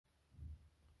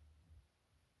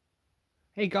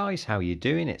Hey guys, how you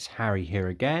doing? It's Harry here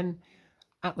again.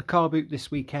 At the car boot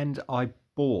this weekend, I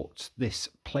bought this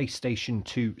PlayStation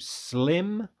 2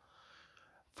 Slim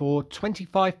for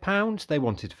 £25. They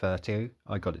wanted 30.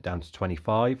 I got it down to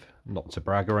 25. Not to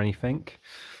brag or anything.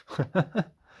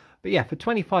 But yeah, for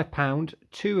 £25,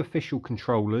 two official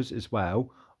controllers as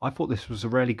well. I thought this was a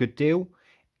really good deal.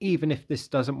 Even if this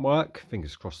doesn't work,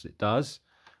 fingers crossed it does,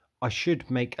 I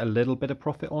should make a little bit of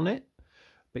profit on it.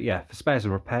 But yeah, for spares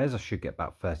and repairs, I should get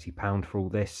about £30 for all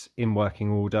this. In working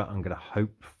order, I'm going to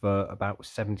hope for about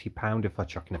 £70 if I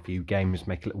chuck in a few games,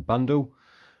 make a little bundle.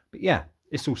 But yeah,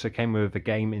 this also came with a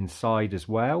game inside as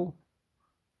well.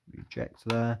 Reject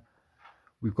there.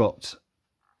 We've got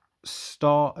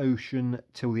Star Ocean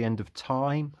Till the End of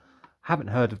Time. Haven't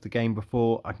heard of the game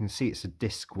before. I can see it's a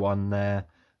disc one there.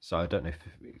 So I don't know if,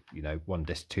 you know, one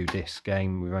disc, two disc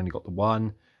game. We've only got the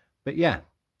one. But yeah,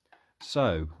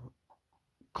 so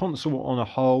console on a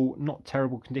whole, not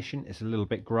terrible condition. It's a little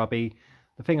bit grubby.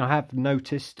 The thing I have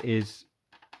noticed is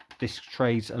disc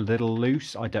trays a little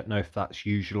loose. I don't know if that's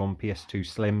usual on PS2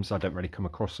 Slims. I don't really come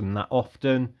across them that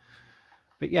often.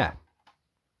 But yeah,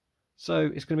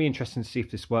 so it's going to be interesting to see if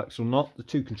this works or not. The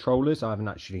two controllers, I haven't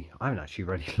actually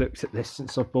really looked at this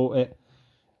since I bought it.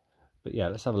 But yeah,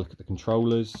 let's have a look at the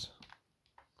controllers. Just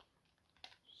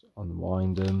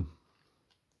unwind them.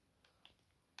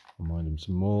 Unwind them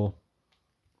some more.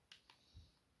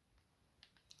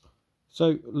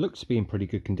 So, looks to be in pretty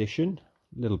good condition.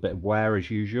 A little bit of wear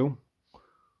as usual.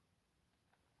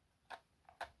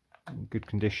 In good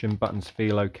condition, buttons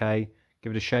feel okay.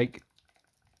 Give it a shake.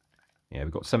 Yeah,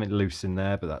 we've got something loose in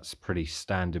there, but that's pretty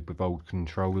standard with old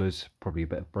controllers. Probably a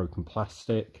bit of broken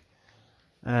plastic.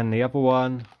 And the other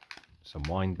one, let's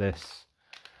unwind this.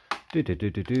 Look at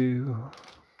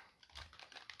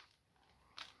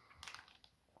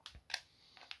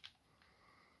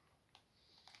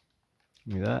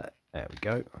that. There we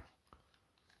go.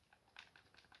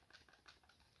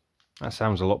 That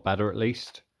sounds a lot better at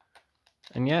least.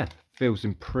 And yeah, feels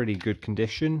in pretty good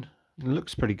condition. And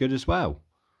looks pretty good as well.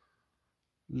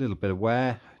 A little bit of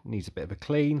wear, needs a bit of a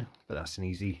clean, but that's an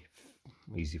easy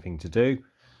thing to do.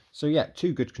 So yeah,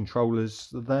 two good controllers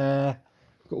there.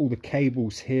 Got all the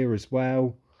cables here as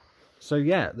well. So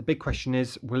yeah, the big question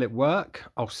is, will it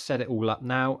work? I'll set it all up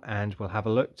now and we'll have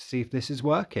a look to see if this is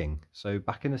working. So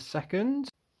back in a second.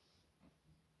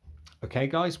 Okay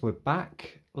guys, we're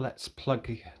back. Let's plug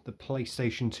the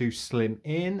PlayStation 2 Slim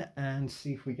in and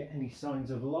see if we get any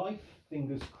signs of life.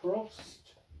 Fingers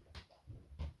crossed.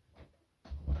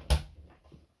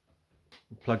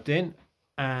 Plugged in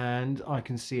and I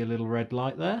can see a little red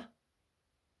light there.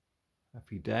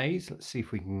 Happy days. Let's see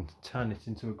if we can turn it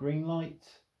into a green light.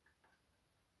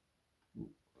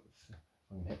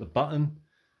 I can hit the button.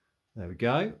 There we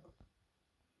go.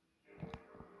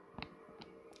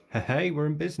 Hey, we're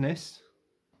in business.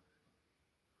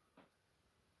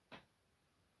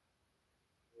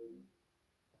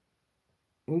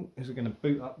 Oh, is it going to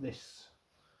boot up this?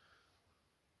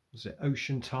 Was it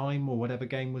Ocean Time or whatever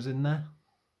game was in there?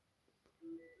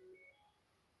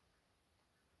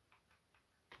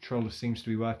 Controller seems to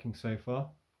be working so far.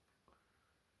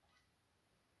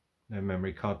 No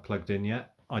memory card plugged in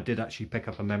yet. I did actually pick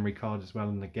up a memory card as well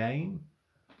in the game.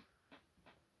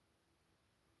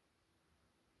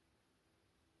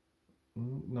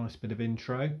 Nice bit of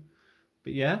intro.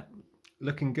 But yeah,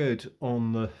 looking good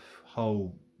on the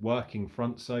whole working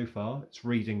front so far. It's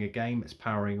reading a game, it's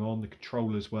powering on, the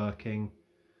controller's working.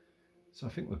 So I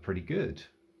think we're pretty good.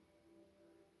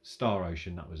 Star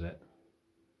Ocean, that was it.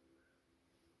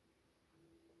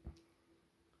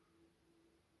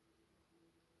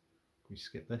 Can we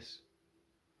skip this?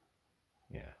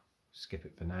 Yeah, skip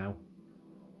it for now.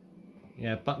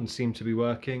 Yeah, buttons seem to be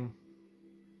working.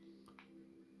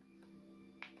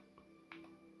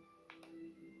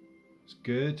 It's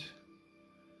good.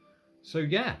 So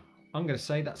yeah, I'm going to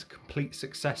say that's a complete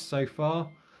success so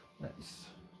far. Let's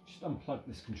just unplug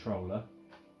this controller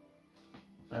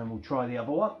and we'll try the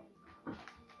other one.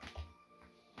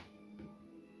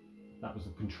 That was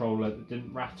the controller that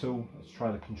didn't rattle. Let's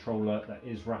try the controller that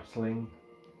is rattling.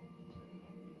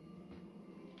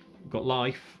 We've got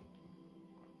life.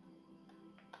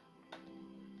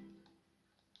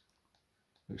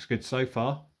 Looks good so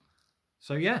far.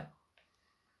 So yeah.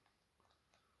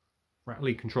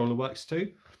 Rattly controller works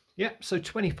too. Yep, so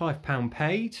 £25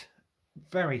 paid.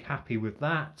 Very happy with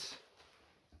that.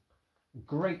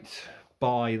 Great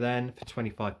buy then for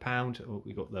 £25. Oh,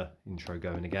 we got the intro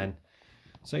going again.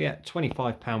 So yeah,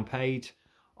 £25 paid.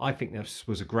 I think this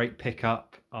was a great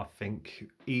pickup. I think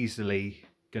easily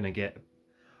gonna get,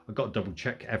 I've got to double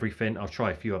check everything. I'll try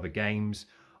a few other games.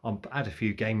 I'll add a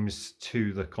few games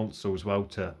to the console as well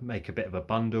to make a bit of a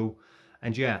bundle.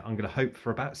 And yeah, I'm going to hope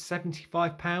for about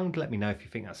 £75. Let me know if you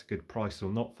think that's a good price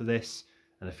or not for this.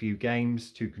 And a few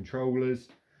games, 2 controllers.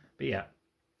 But yeah,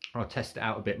 I'll test it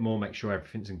out a bit more, make sure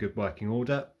everything's in good working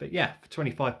order. But yeah, for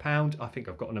 £25, I think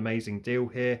I've got an amazing deal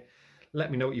here.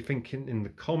 Let me know what you're thinking in the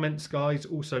comments, guys.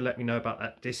 Also, let me know about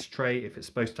that disc tray, if it's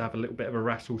supposed to have a little bit of a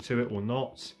rattle to it or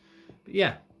not. But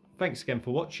yeah, thanks again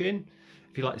for watching.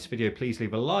 If you like this video, please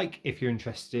leave a like. If you're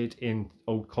interested in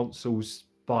old consoles,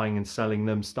 buying and selling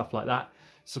them, stuff like that,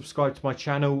 subscribe to my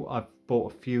channel. I've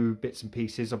bought a few bits and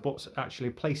pieces. I bought actually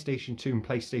a PlayStation 2 and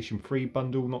PlayStation 3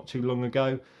 bundle not too long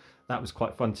ago. That was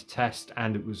quite fun to test,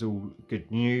 and it was all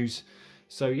good news.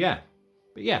 So yeah,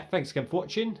 but yeah, thanks again for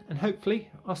watching, and hopefully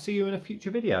I'll see you in a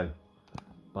future video.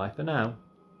 Bye for now.